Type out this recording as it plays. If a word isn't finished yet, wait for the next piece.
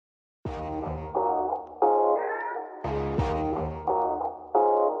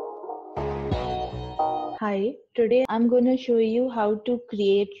Hi, today I'm going to show you how to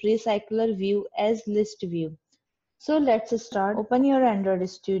create Recycler View as list view. So let's start. Open your Android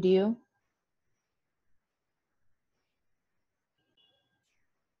Studio.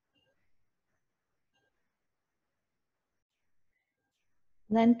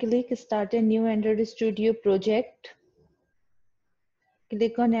 Then click Start a new Android Studio project.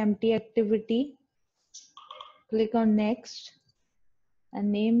 Click on Empty Activity. Click on Next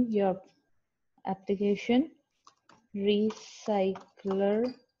and name your application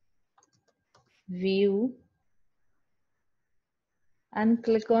Recycler View and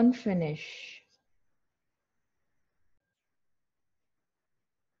click on Finish.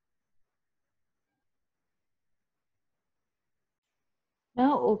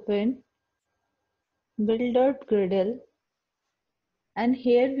 Now open build.gradle and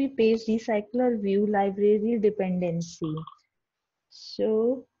here we paste RecyclerView library dependency.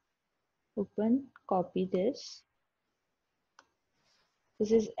 So open, copy this.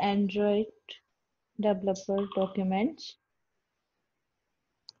 This is Android developer documents.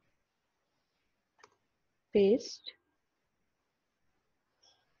 Paste.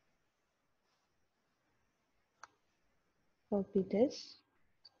 Copy this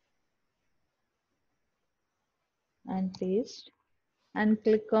and paste and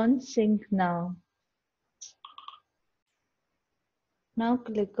click on sync now. Now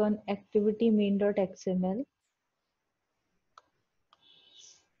click on activity main.xml.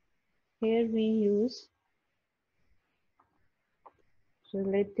 Here we use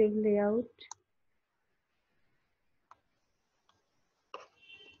relative layout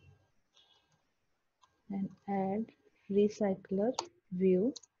and add recycler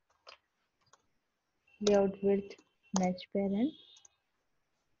view, layout width match parent,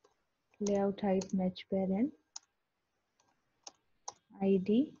 layout height match parent,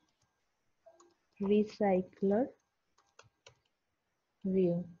 ID recycler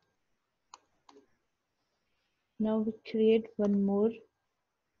view. Now we create one more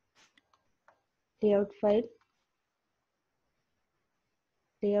layout file,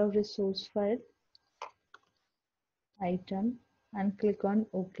 layout resource file, item and click on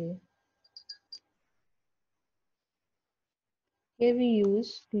OK. Here we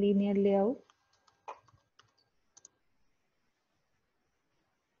use linear layout,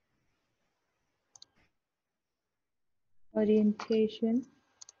 orientation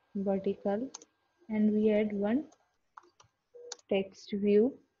vertical and we add one text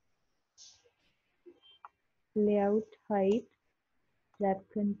view, layout height wrap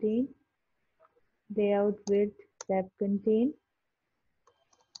contain, layout width wrap contain,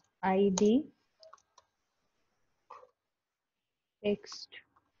 ID text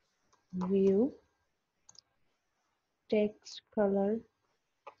view, text color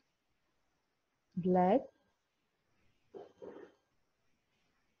black,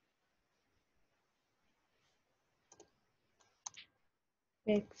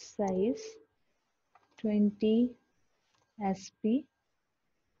 text size 20 SP.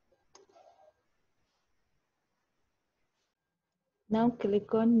 Now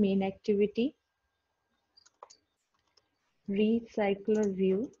click on main activity, recycler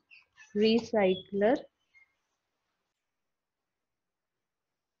view, recycler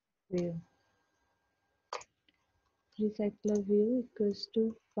view. Recycler view equals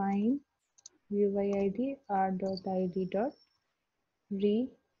to find view by id r.id dot recycler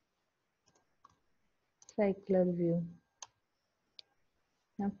view.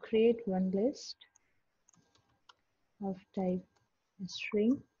 Now create one list of type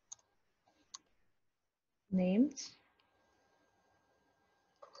string, names,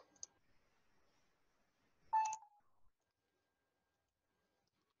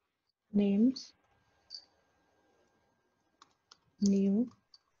 new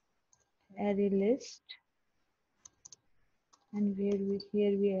array list, and here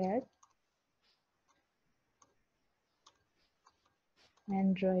we add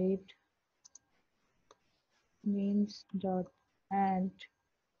Android names dot add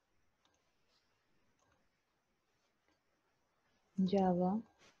Java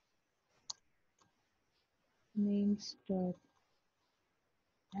names dot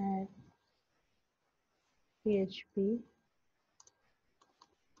add PHP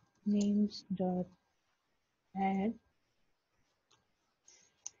names dot add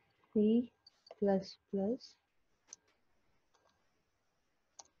C++,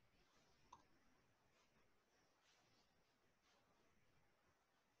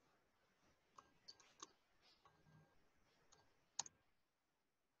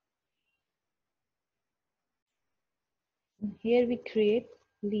 Here we create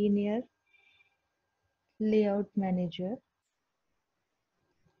linear layout manager,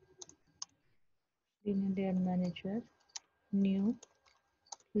 new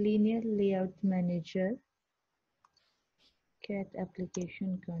linear layout manager, cat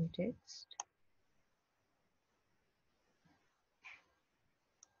application context.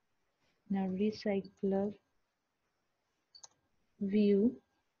 Now recycler view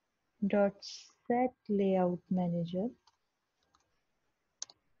dot set layout manager,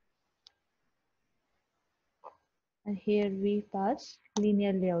 and here we pass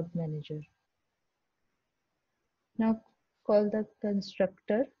linear layout manager. Now call the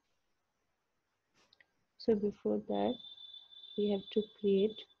constructor. So before that we have to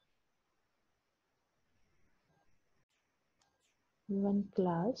create one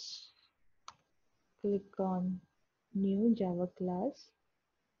class. Click on new Java class.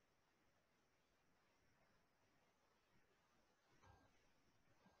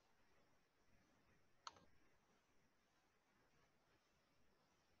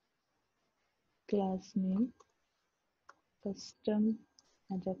 Class name custom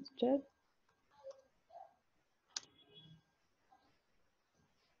adapter.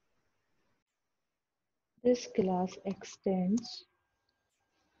 This class extends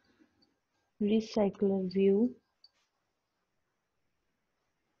RecyclerView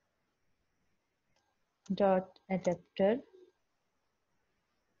dot adapter.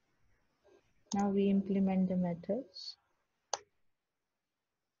 Now we implement the methods.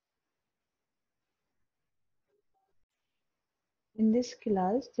 In this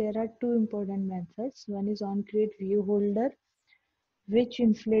class, there are two important methods. One is onCreateViewHolder, which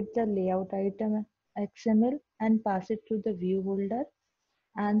inflate the layout item XML and pass it to the view holder.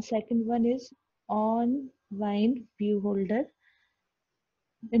 And second one is onBindViewHolder,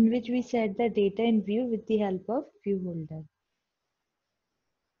 in which we set the data in view with the help of viewHolder.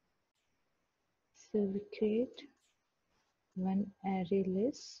 So we create one array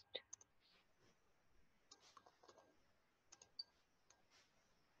list,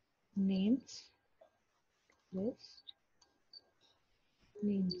 names list,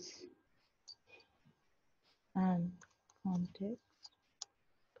 names, and context,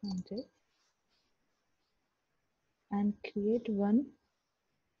 and create one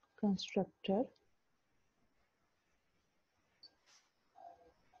constructor.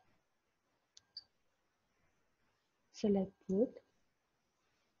 Select both.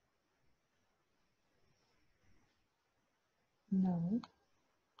 Now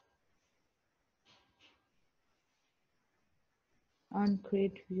on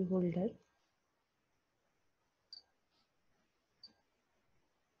create view holder,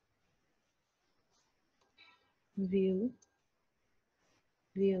 view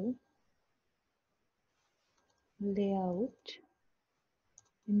layout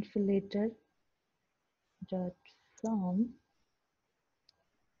inflator dot from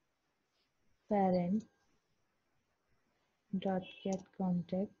parent dot get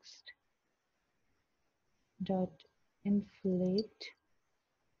context dot inflate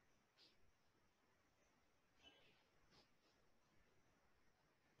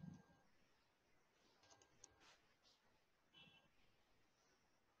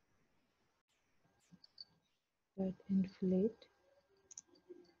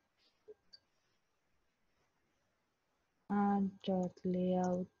and dot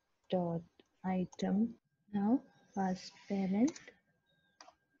layout dot item. Now pass parent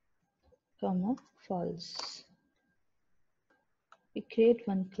comma false. We create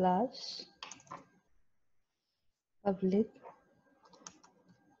one class, public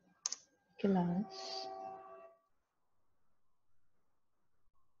class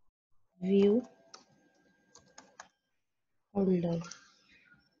view holder.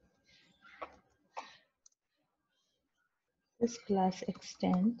 This class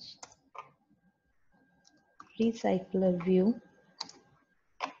extends RecyclerView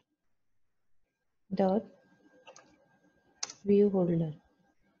dot view holder.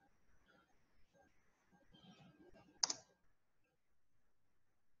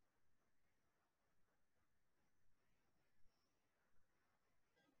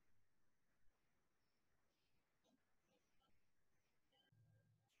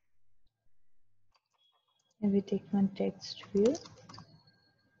 And we take one text view,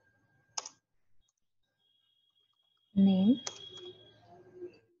 name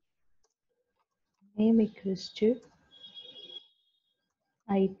equals to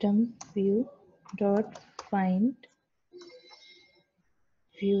item view dot find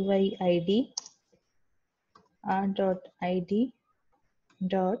view by id r dot id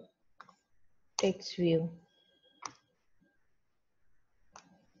dot text view.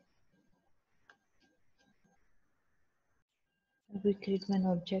 We create one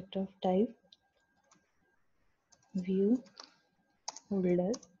object of type view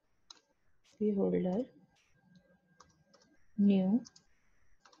holder, view holder, new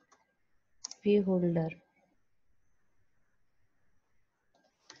view holder.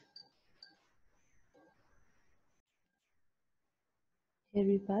 Here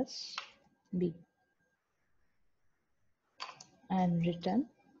we pass B and return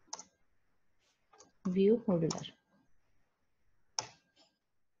view holder.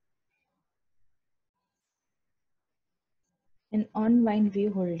 In on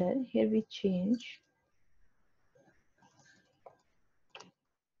view holder, here we change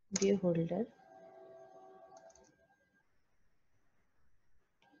view holder.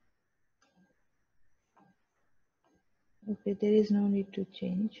 Okay, there is no need to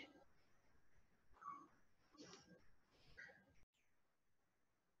change.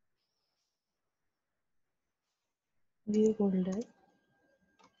 View holder,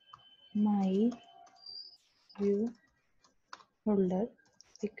 my view holder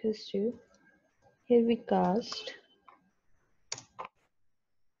equals to, here we cast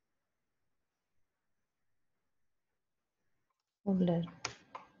holder.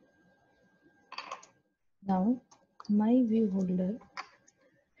 Now my view holder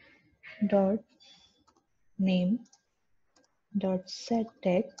dot name dot set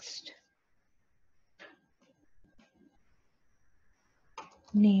text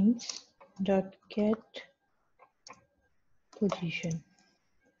names dot get position.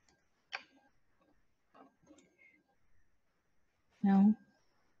 Now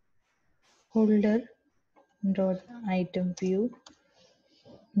holder dot item view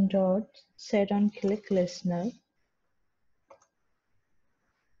dot set on click listener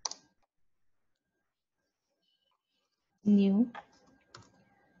new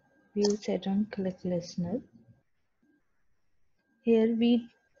view set on click listener. Here we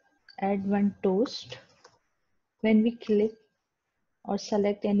add one toast. When we click or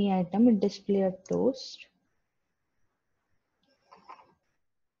select any item, it displays a toast.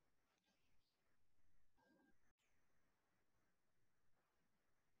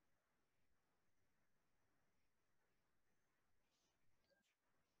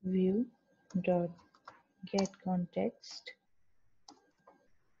 View dot get context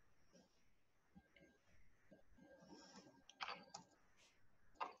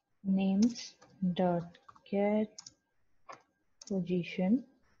names dot get position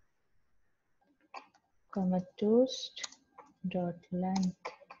comma toast dot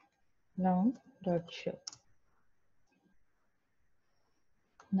length long dot show.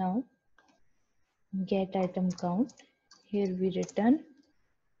 Now get item count. Here we return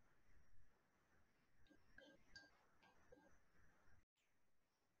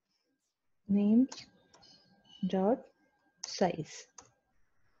names dot size.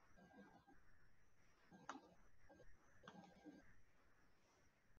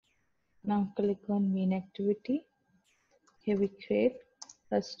 Now click on main activity. Here we create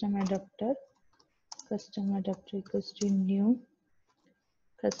custom adapter. Custom adapter equals to new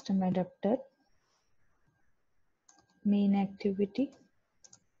custom adapter main activity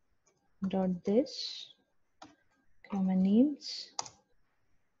dot this comma names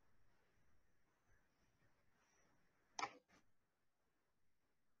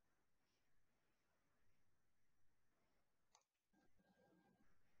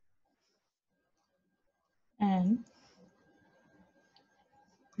and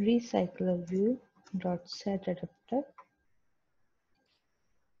RecyclerView dot set adapter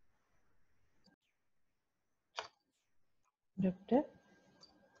adapter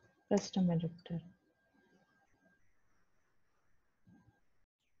custom adapter.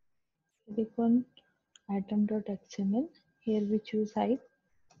 Click on item.xml. Here we choose height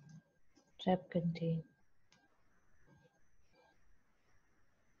trap contain.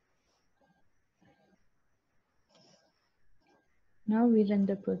 Now we run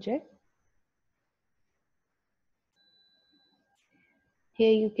the project.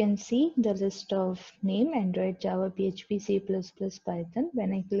 Here you can see the list of name Android, Java, PHP, C++, Python.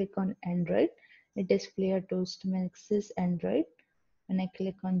 When I click on Android, it displays a Toastmasters Android. When I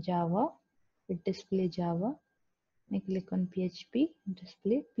click on Java, it displays Java. When I click on PHP, it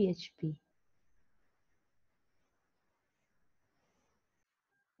displays PHP.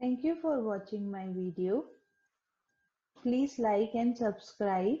 Thank you for watching my video. Please like and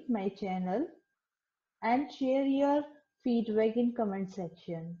subscribe my channel and share your feedback in comment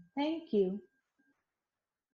section. Thank you.